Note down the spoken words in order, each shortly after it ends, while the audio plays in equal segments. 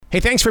Hey,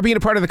 thanks for being a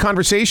part of the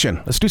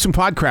conversation. Let's do some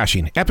pod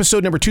crashing.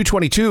 Episode number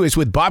 222 is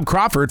with Bob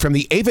Crawford from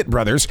the Avett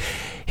Brothers.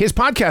 His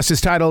podcast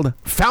is titled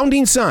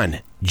Founding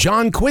Son,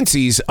 John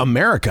Quincy's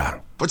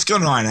America. What's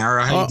going on,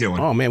 Ara? How you doing?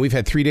 Oh, man, we've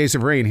had 3 days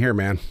of rain here,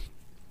 man.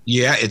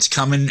 Yeah, it's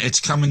coming. It's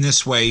coming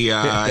this way,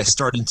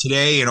 starting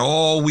today and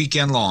all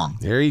weekend long.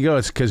 There you go.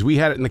 It's because we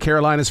had it in the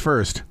Carolinas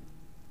first.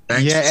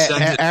 Thanks.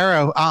 Yeah,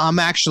 Arrow. I'm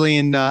actually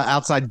in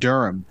outside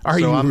Durham. Are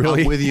you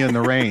really? I'm with you in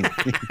the rain.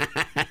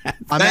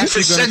 Thanks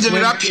for sending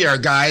it up here,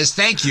 guys.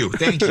 Thank you.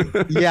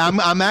 Yeah,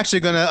 I'm actually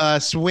going to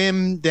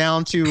swim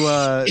down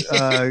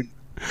to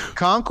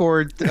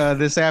Concord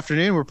this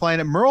afternoon. We're playing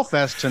at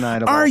Merlefest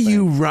tonight. Are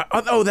you right?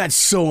 Oh, that's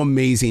so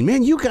amazing,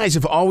 man! You guys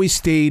have always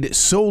stayed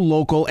so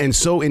local and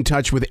so in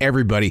touch with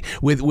everybody,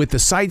 with the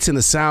sights and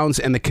the sounds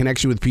and the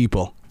connection with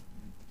people.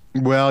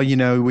 Well, you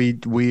know, we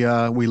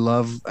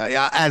love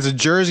as a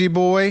Jersey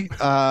boy.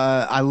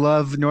 I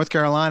love North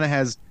Carolina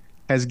has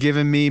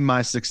given me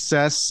my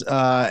success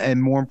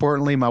and more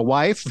importantly, my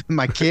wife,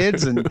 my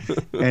kids,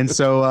 and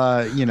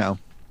so you know.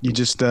 You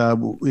just,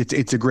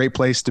 it's a great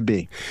place to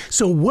be.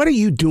 So what are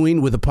you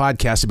doing with a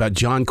podcast about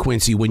John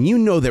Quincy when you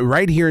know that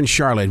right here in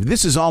Charlotte,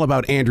 this is all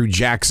about Andrew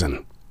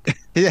Jackson?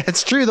 Yeah,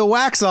 it's true. The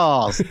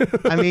Waxalls.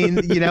 I mean,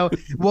 you know,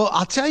 well,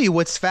 I'll tell you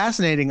what's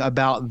fascinating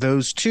about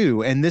those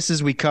two, and this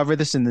is, we cover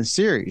this in the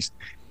series,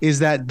 is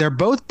that they're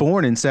both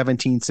born in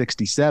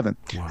 1767.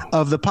 Wow.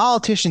 Of the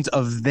politicians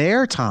of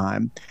their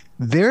time,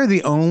 they're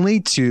the only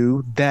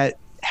two that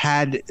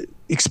had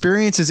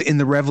experiences in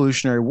the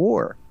Revolutionary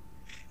War.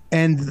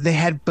 And they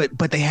had,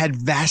 but they had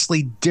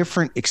vastly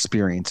different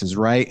experiences,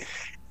 right?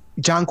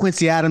 John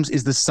Quincy Adams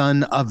is the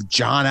son of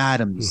John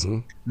Adams.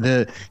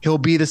 Mm-hmm. He'll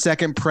be the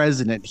second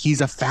president. He's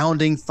a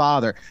founding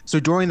father. So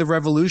during the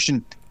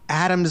Revolution,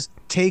 Adams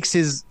takes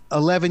his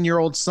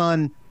 11-year-old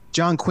son,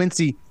 John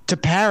Quincy, to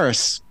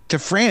Paris, to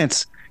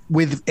France,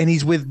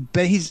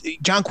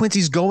 John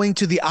Quincy's going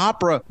to the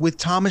opera with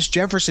Thomas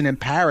Jefferson in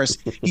Paris.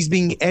 He's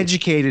being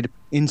educated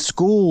in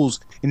schools,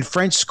 in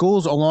French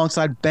schools,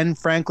 alongside Ben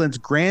Franklin's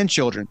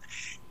grandchildren.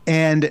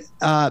 And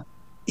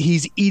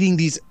he's eating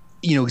these,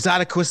 you know,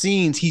 exotic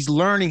cuisines. He's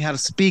learning how to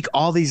speak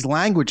all these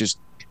languages.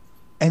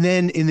 And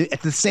then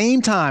at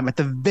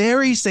the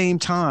very same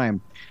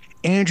time,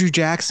 Andrew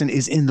Jackson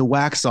is in the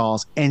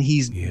Waxalls, and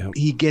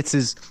he gets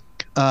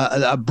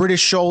a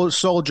British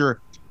soldier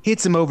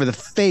hits him over the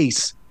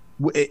face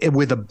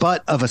with the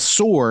butt of a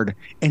sword,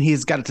 and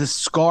he's got this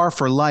scar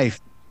for life.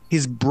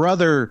 His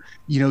brother,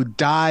 you know,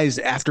 dies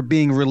after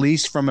being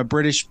released from a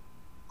British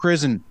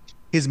prison.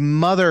 His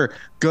mother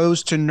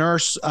goes to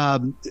nurse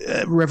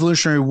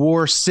Revolutionary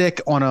War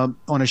sick on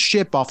a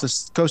ship off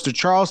the coast of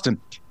Charleston.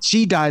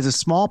 She dies of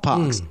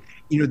smallpox.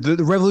 You know,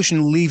 the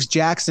revolution leaves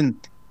Jackson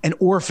an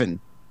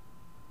orphan,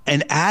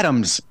 and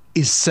Adams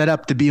is set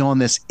up to be on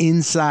this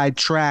inside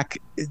track,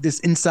 this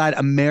inside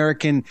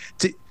American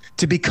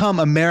to become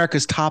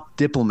America's top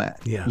diplomat.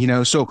 Yeah. You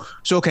know, so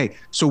okay.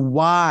 So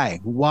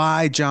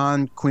why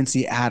John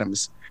Quincy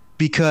Adams?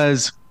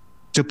 Because,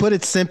 to put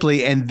it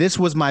simply, and this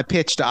was my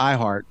pitch to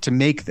iHeart to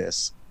make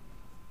this,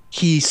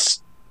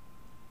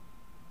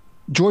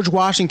 George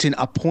Washington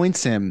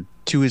appoints him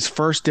to his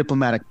first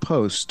diplomatic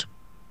post,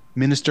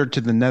 minister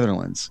to the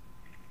Netherlands.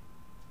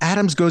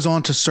 Adams goes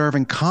on to serve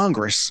in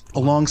Congress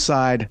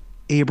alongside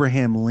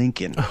Abraham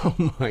Lincoln.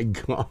 Oh my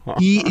God.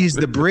 He is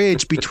the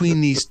bridge between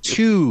these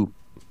two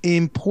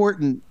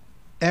important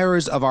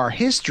eras of our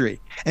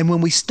history. And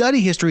when we study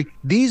history,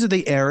 these are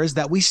the eras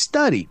that we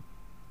study.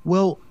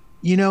 Well,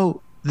 you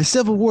know, the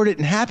Civil War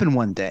didn't happen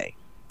one day.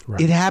 Right.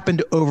 It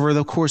happened over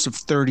the course of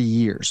 30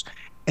 years.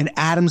 And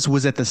Adams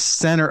was at the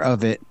center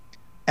of it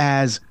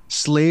as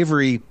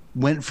slavery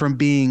went from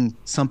being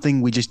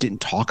something we just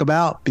didn't talk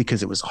about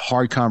because it was a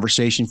hard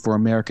conversation for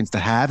Americans to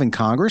have in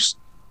Congress.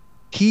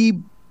 He,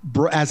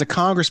 as a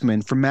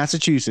congressman from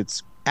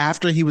Massachusetts,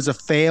 after he was a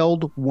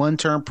failed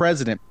one-term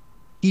president,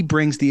 he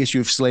brings the issue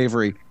of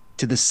slavery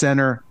to the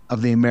center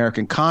of the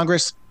American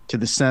Congress, to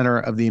the center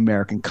of the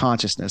American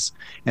consciousness.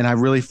 And I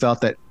really felt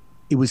that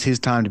it was his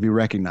time to be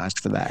recognized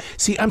for that.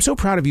 See, I'm so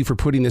proud of you for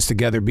putting this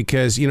together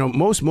because, you know,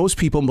 most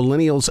people,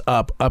 millennials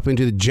up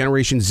into the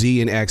Generation Z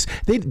and X,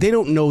 they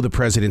don't know the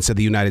presidents of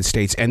the United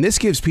States. And this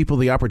gives people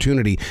the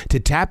opportunity to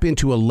tap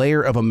into a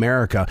layer of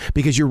America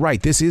because you're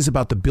right. This is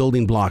about the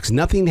building blocks.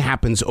 Nothing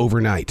happens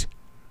overnight.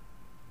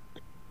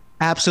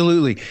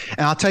 Absolutely.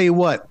 And I'll tell you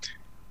what,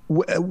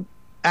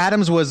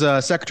 Adams was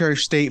Secretary of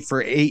State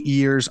for 8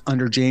 years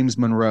under James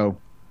Monroe.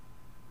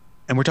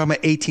 And we're talking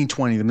about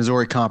 1820, the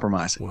Missouri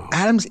Compromise. Wow.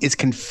 Adams is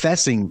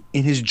confessing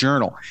in his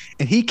journal,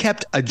 and he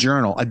kept a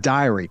journal, a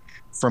diary,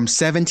 from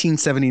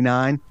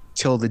 1779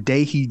 till the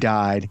day he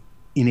died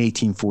in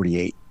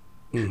 1848.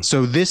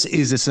 So this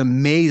is this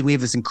amazing, we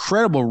have this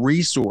incredible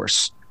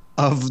resource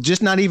of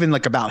just not even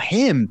like about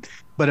him,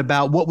 but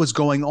about what was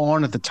going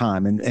on at the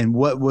time and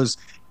what was,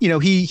 you know,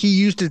 he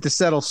used it to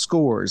settle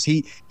scores.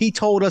 He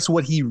told us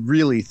what he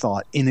really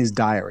thought in his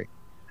diary.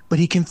 But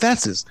he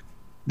confesses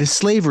this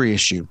slavery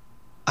issue.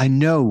 I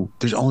know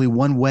there's only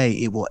one way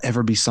it will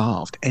ever be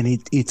solved,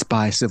 and it's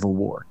by civil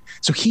war.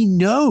 So he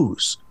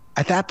knows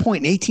at that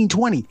point in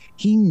 1820,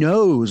 he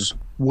knows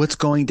what's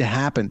going to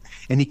happen,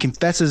 and he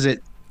confesses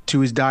it to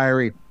his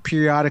diary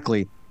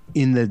periodically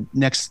in the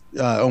next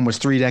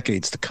almost 3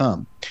 decades to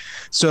come.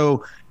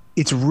 So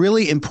it's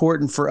really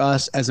important for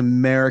us as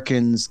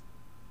Americans,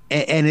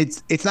 and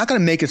it's not going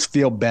to make us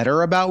feel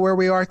better about where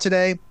we are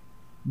today,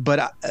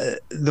 but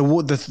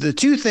the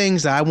two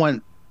things that I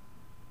want,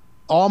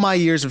 all my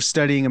years of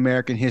studying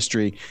American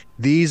history,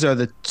 these are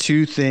the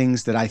two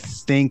things that I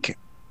think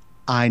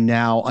I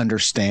now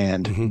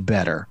understand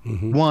better.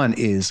 One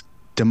is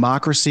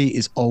democracy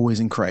is always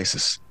in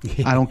crisis.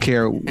 I don't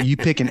care. You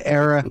pick an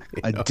era,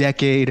 a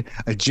decade,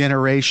 a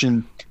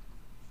generation.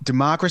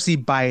 Democracy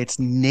by its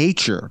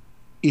nature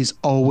is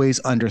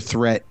always under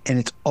threat, and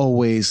it's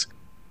always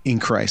in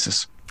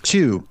crisis.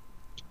 Two,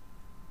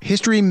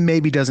 history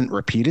maybe doesn't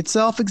repeat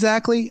itself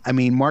exactly. I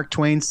mean, Mark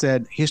Twain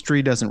said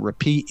history doesn't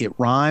repeat, it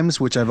rhymes,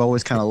 which I've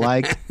always kind of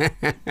liked.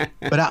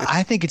 But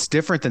I think it's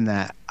different than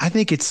that. I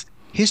think it's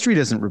history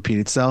doesn't repeat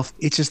itself.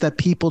 It's just that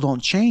people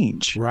don't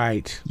change.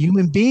 Right.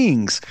 Human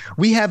beings.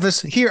 We have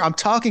this here. I'm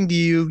talking to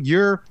you.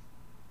 You're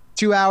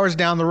 2 hours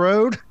down the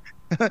road.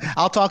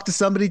 I'll talk to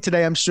somebody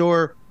today, I'm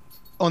sure,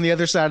 on the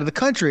other side of the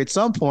country at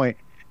some point.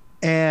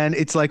 And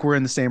it's like we're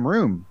in the same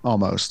room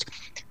almost.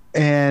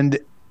 And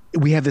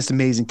we have this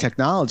amazing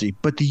technology.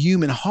 But the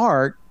human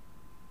heart,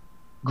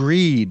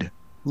 greed,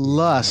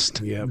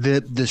 lust,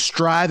 the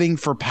striving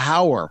for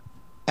power,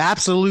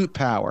 absolute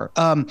power,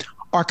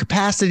 our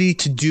capacity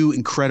to do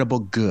incredible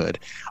good,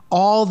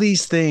 all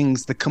these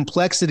things, the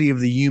complexity of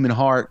the human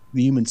heart,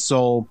 the human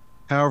soul,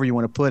 however you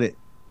want to put it,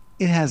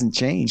 it hasn't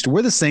changed.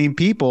 We're the same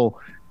people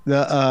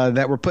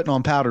that were putting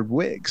on powdered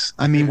wigs.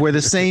 I mean, we're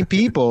the same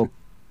people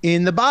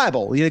in the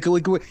Bible.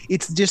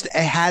 It's just, it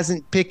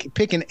hasn't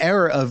pick an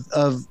era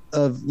of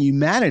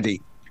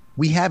humanity.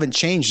 We haven't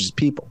changed as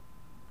people.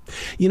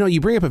 You know,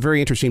 you bring up a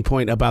very interesting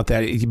point about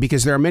that,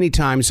 because there are many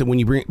times that when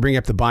you bring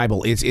up the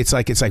Bible, it's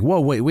like, whoa,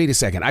 wait a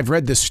second. I've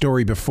read this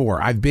story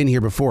before. I've been here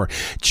before.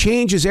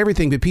 Change is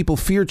everything, but people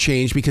fear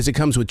change because it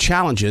comes with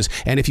challenges.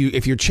 And if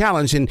you're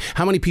challenged, and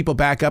how many people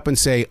back up and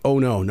say, oh,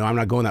 no, I'm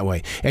not going that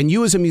way. And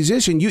you as a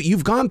musician,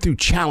 you've gone through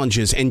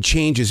challenges and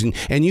changes,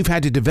 and you've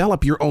had to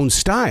develop your own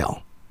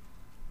style.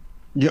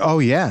 Oh,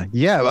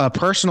 yeah.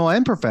 Personal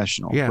and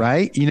professional,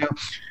 right? You know,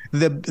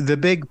 the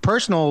big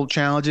personal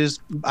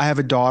challenges, I have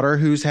a daughter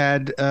who's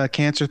had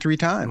cancer 3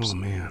 times. Oh,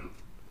 man.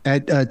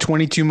 At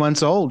 22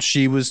 months old,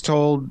 she was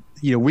told,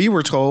 we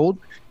were told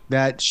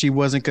that she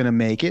wasn't going to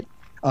make it.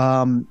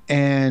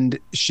 And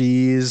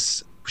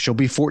she'll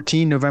be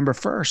 14 November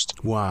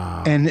 1st.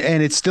 Wow. And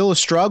it's still a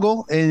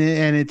struggle,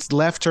 and it's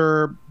left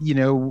her,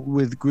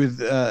 with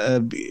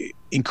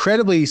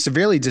incredibly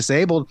severely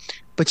disabled,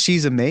 but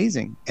she's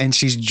amazing, and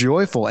she's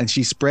joyful, and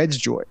she spreads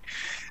joy.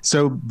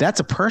 So that's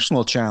a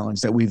personal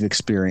challenge that we've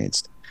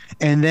experienced.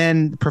 And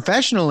then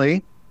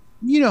professionally,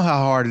 you know how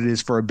hard it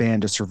is for a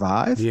band to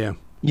survive. Yeah.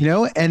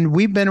 And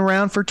we've been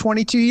around for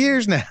 22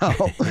 years now.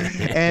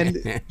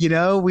 And,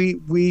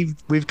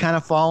 we've kind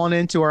of fallen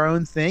into our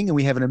own thing, and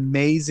we have an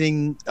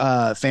amazing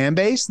fan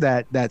base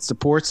that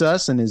supports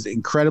us and is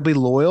incredibly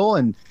loyal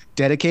and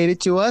dedicated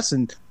to us.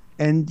 And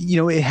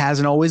it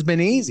hasn't always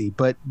been easy,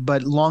 but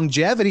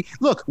longevity.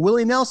 Look,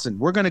 Willie Nelson,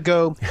 we're going to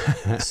go,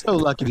 so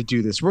lucky to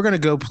do this. We're going to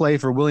go play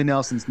for Willie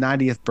Nelson's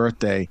 90th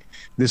birthday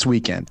this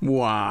weekend.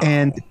 Wow.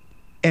 And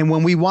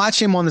when we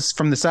watch him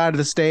from the side of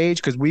the stage,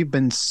 because we've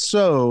been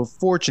so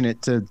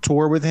fortunate to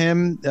tour with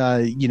him,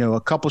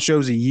 a couple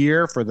shows a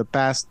year for the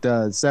past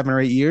 7 or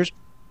 8 years,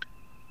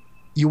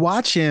 you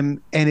watch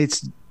him, and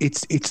it's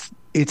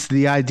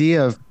the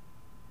idea of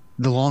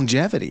the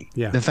longevity,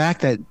 the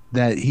fact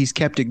that he's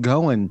kept it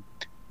going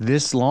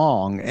this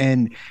long,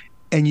 and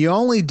you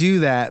only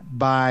do that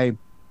by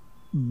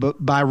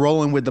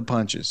rolling with the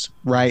punches,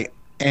 right?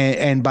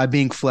 And by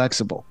being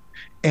flexible,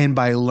 and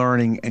by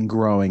learning and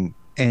growing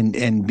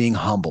and being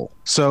humble.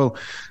 So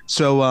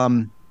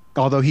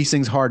although he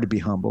sings hard to be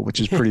humble, which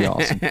is pretty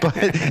awesome.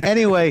 But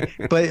anyway,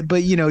 we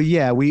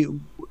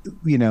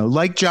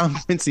like John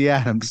Quincy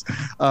Adams,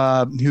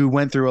 who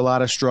went through a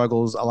lot of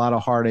struggles, a lot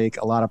of heartache,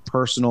 a lot of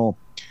personal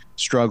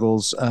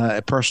struggles,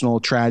 personal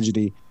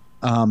tragedy.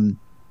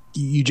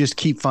 You just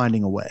keep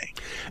finding a way.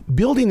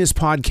 Building this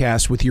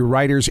podcast with your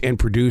writers and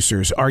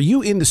producers, are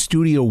you in the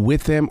studio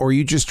with them, or are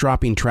you just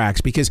dropping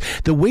tracks? Because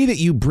the way that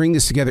you bring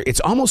this together, it's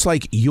almost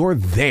like you're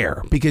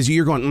there, because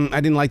you're going, I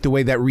didn't like the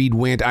way that read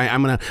went.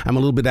 I'm a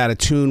little bit out of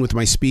tune with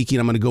my speaking.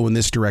 I'm going to go in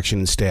this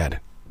direction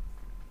instead.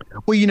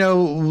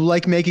 Well,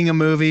 like making a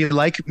movie,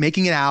 like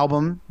making an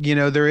album,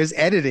 there is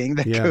editing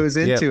that goes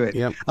into it.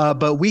 Yep.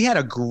 But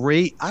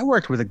I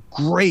worked with a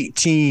great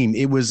team.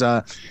 It was,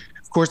 of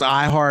course,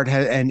 iHeart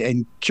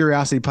and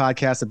Curiosity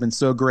Podcast have been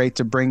so great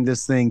to bring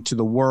this thing to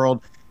the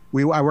world.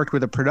 I worked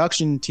with a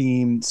production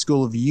team,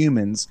 School of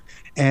Humans,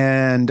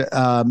 and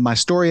my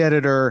story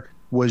editor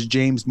was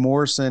James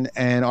Morrison,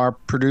 and our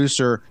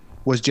producer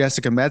was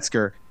Jessica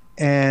Metzger.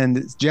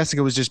 And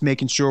Jessica was just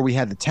making sure we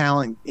had the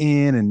talent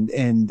in,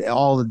 and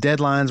all the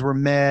deadlines were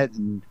met,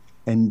 and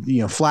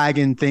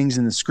flagging things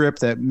in the script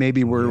that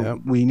maybe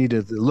we need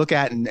to look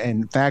at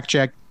and fact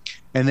check.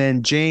 And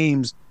then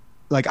James,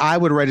 like I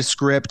would write a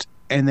script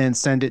and then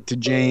send it to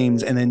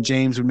James, and then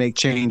James would make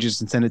changes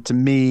and send it to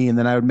me, and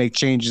then I would make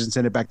changes and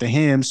send it back to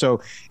him.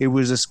 So it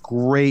was this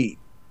great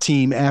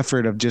team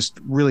effort of just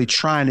really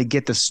trying to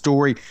get the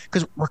story,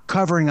 because we're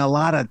covering a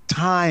lot of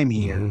time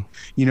here.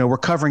 Mm-hmm. We're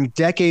covering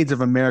decades of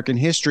American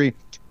history,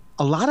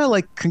 a lot of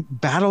like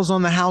battles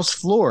on the House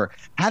floor.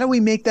 How do we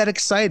make that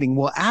exciting?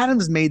 Well,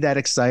 Adams made that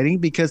exciting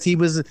because he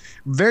was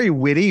very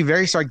witty,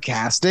 very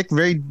sarcastic,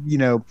 very,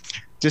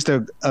 just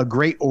a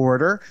great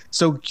orator.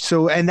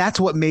 So, and that's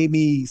what made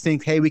me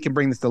think, hey, we can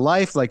bring this to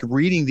life. Like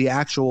reading the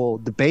actual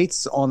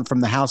debates from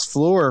the House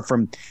floor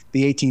from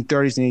the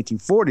 1830s and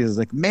 1840s. I was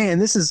like, man,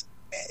 this is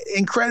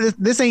incredible.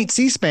 This ain't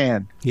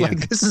C-SPAN. Yeah.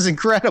 Like this is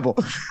incredible.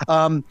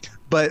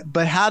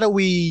 But how do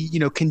we,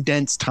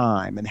 condense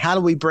time, and how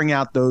do we bring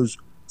out those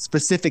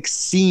specific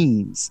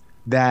scenes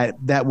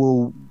that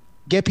will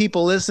get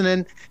people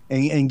listening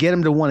and get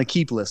them to want to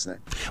keep listening?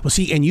 Well,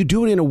 see, and you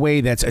do it in a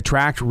way that's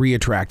attract,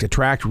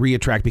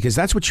 reattract, because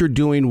that's what you're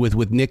doing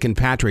with Nick and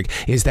Patrick,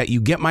 is that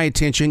you get my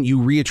attention, you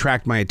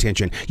reattract my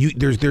attention.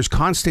 There's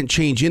constant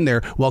change in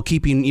there while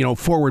keeping,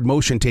 forward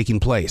motion taking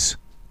place.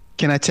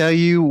 Can I tell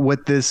you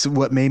what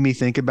made me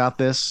think about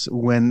this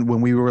when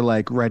we were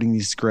like writing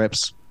these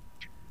scripts?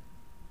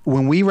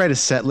 When we write a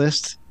set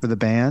list for the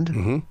band,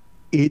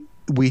 mm-hmm.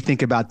 We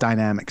think about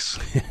dynamics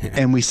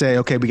and we say,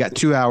 okay, we got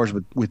 2 hours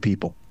with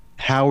people.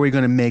 How are we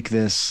going to make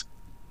this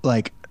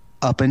like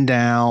up and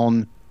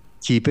down,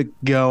 keep it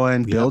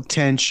going, build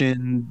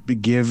tension,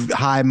 give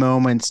high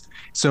moments?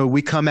 So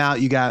we come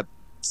out, you got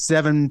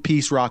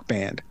 7-piece rock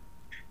band.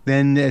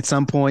 Then at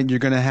some point you're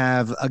going to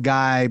have a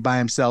guy by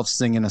himself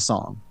singing a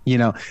song, then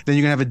you're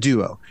going to have a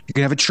duo, you're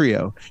going to have a trio,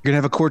 you're going to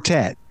have a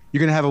quartet, you're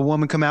going to have a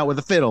woman come out with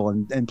a fiddle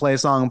and play a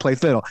song and play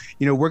fiddle.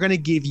 We're going to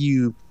give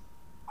you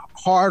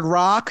hard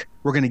rock,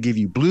 we're going to give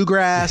you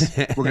bluegrass,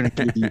 we're going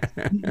to give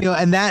you,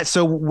 and that.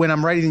 So when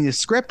I'm writing this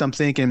script, I'm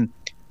thinking,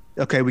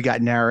 okay, we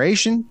got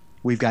narration,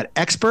 we've got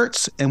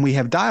experts, and we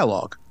have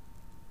dialogue.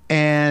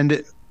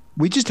 And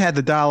we just had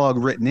the dialogue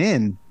written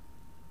in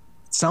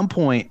at some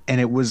point,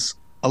 and it was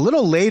a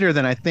little later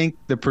than I think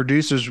the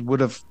producers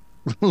would have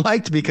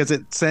liked, because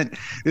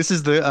this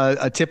is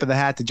a tip of the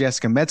hat to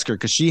Jessica Metzger,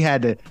 because she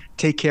had to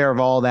take care of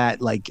all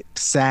that like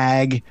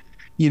SAG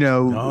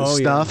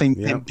stuff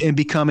and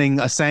becoming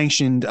a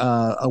sanctioned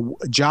a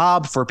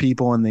job for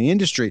people in the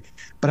industry.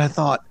 But I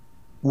thought,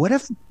 what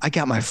if I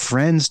got my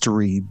friends to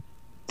read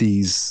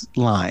these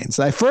lines?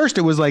 At first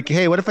it was like,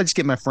 hey, what if I just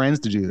get my friends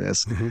to do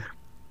this? Mm-hmm.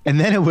 And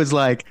then it was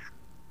like,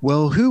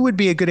 well, who would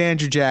be a good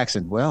Andrew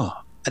Jackson?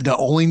 Well, the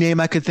only name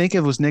I could think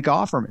of was Nick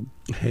Offerman.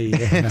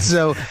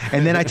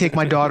 And then I take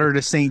my daughter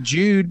to St.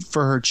 Jude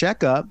for her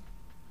checkup.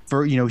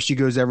 She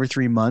goes every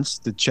 3 months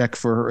to check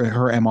for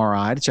her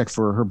MRI, to check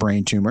for her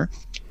brain tumor.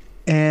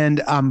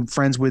 And I'm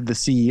friends with the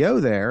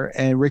CEO there,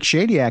 and Rick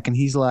Shadiak, and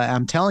he's like,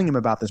 I'm telling him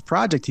about this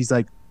project. He's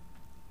like,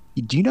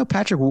 do you know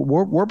Patrick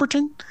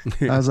Warburton?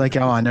 I was like,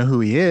 oh, I know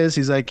who he is.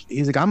 He's like,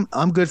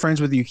 I'm good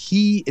friends with you.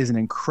 He is an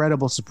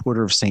incredible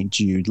supporter of St.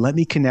 Jude. Let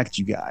me connect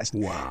you guys.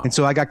 Wow. And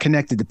so I got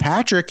connected to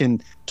Patrick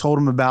and told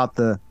him about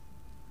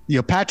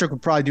Patrick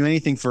would probably do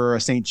anything for a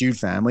St. Jude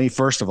family.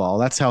 First of all,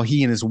 that's how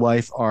he and his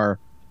wife are.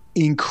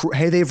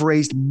 Hey, they've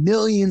raised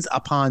millions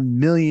upon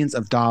millions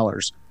of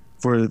dollars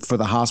for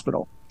the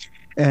hospital.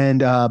 And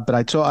but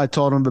I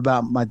told him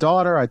about my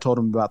daughter. I told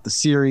him about the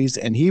series,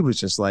 and he was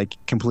just like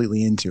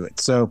completely into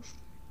it. So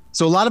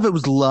a lot of it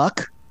was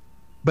luck,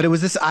 but it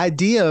was this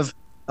idea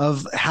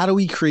of how do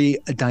we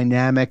create a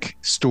dynamic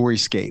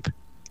storyscape.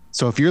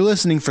 So if you're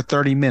listening for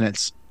 30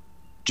 minutes,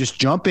 just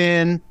jump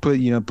in, put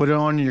it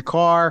on in your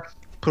car,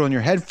 put on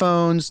your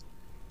headphones,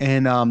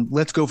 and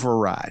let's go for a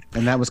ride.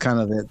 And that was kind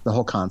of the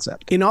whole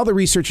concept. In all the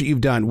research that you've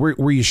done,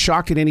 were you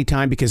shocked at any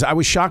time? Because I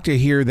was shocked to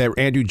hear that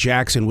Andrew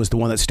Jackson was the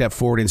one that stepped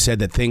forward and said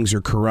that things are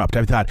corrupt.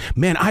 I thought,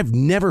 man, I've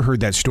never heard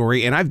that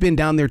story, and I've been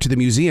down there to the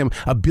museum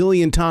 1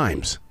 billion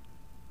times.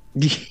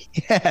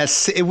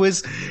 Yes, it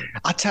was.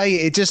 I'll tell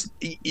you,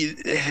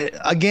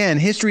 again,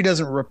 history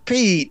doesn't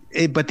repeat,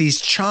 but these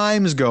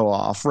chimes go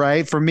off,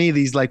 right? For me,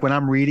 these, like when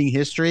I'm reading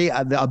history,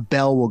 a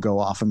bell will go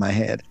off in my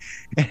head.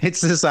 And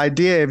it's this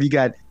idea of you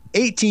got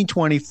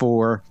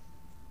 1824,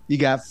 you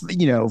got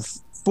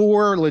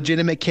 4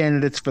 legitimate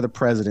candidates for the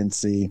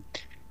presidency,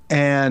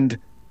 and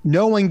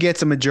no one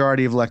gets a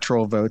majority of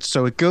electoral votes,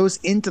 so it goes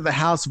into the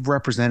House of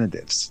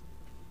Representatives,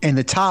 and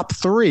the top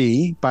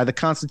 3 by the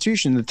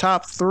Constitution, the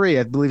top 3,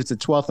 I believe it's the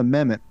 12th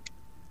Amendment,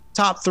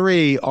 top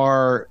 3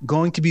 are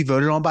going to be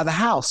voted on by the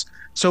House.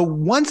 So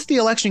once the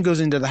election goes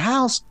into the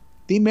House,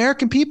 the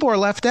American people are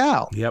left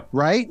out. Yep.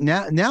 Right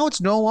now it's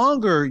no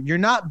longer, you're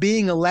not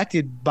being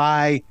elected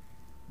by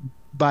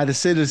the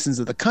citizens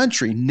of the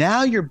country.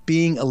 Now you're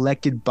being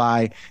elected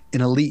by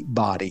an elite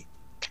body.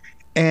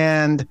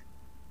 And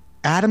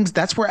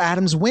that's where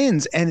Adams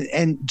wins.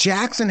 And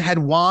Jackson had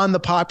won the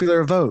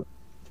popular vote,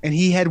 and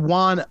he had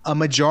won a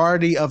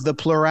majority of the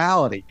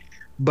plurality.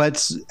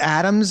 But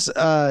Adams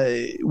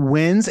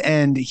wins,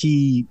 and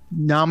he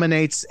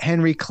nominates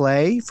Henry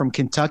Clay from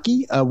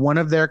Kentucky, one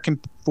of their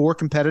 4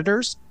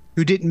 competitors,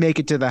 who didn't make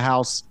it to the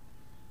House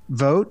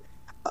vote.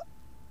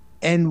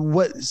 And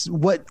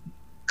what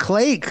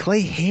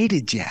Clay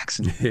hated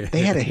Jackson.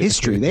 They had a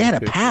history. They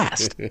had a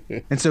past.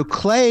 And so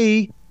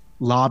Clay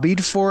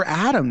lobbied for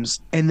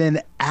Adams, and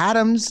then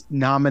Adams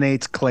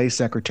nominates Clay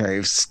Secretary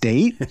of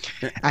State.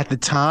 At the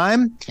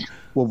time,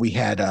 well, we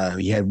had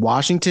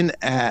Washington,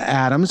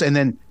 Adams, and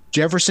then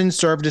Jefferson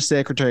served as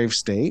Secretary of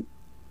State.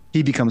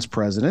 He becomes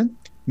president.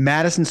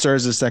 Madison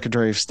serves as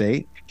Secretary of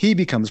State. He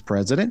becomes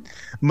president.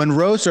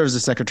 Monroe serves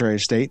as Secretary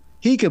of State.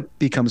 He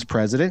becomes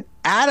president.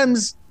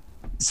 Adams,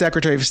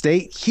 Secretary of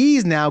State,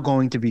 he's now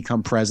going to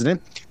become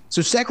president.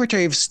 So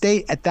Secretary of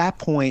State at that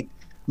point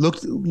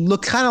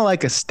looked kind of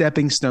like a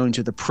stepping stone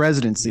to the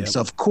presidency. Yep.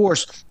 So of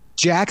course,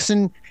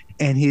 Jackson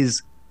and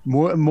his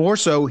more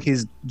so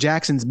his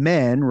Jackson's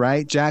men,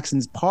 right?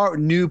 Jackson's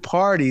new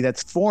party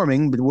that's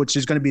forming, which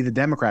is going to be the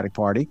Democratic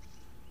Party,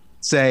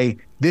 say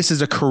this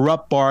is a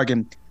corrupt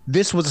bargain.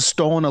 This was a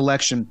stolen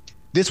election.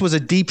 This was a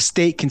deep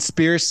state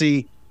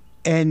conspiracy,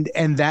 and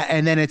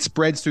then it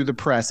spreads through the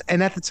press.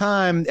 And at the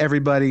time,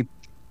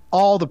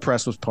 all the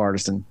press was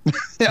partisan.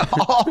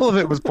 All of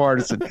it was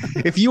partisan.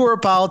 If you were a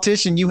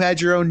politician, you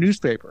had your own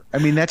newspaper. I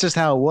mean, that's just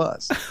how it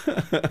was.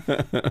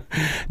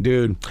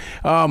 Dude,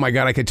 oh my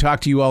God, I could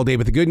talk to you all day.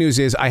 But the good news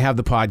is I have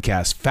the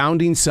podcast,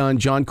 Founding Son,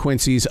 John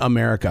Quincy's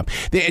America.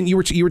 And you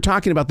were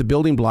talking about the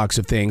building blocks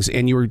of things,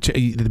 and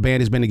the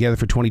band has been together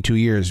for 22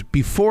 years.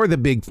 Before the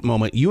big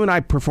moment, you and I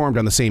performed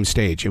on the same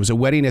stage. It was a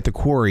wedding at the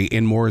Quarry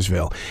in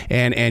Mooresville.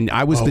 And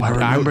I was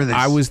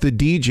I was the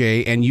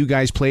DJ, and you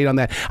guys played on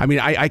that. I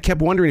mean, I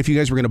kept wondering if you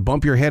guys were going to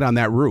bump your head on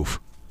that roof.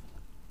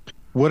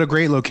 What a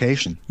great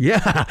location.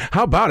 Yeah.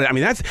 How about it? I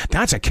mean,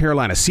 that's a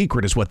Carolina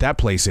secret is what that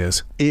place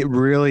is. It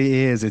really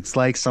is. It's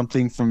like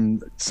something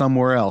from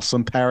somewhere else,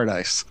 some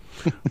paradise.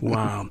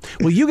 Wow.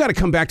 Well, you got to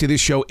come back to this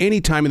show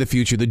anytime in the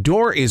future. The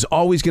door is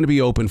always going to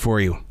be open for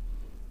you.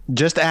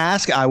 Just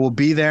ask. I will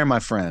be there, my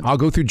friend. I'll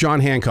go through John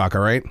Hancock,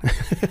 all right?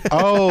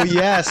 Oh,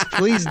 yes.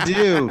 Please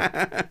do.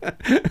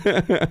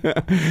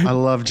 I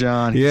love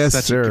John. He's yes,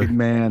 such sir. a good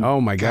man. Oh,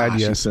 my God,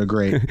 Gosh, yes. He's so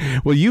great.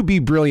 Well, you be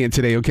brilliant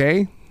today,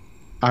 okay?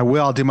 I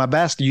will. I'll do my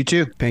best. You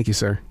too. Thank you,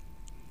 sir.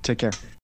 Take care.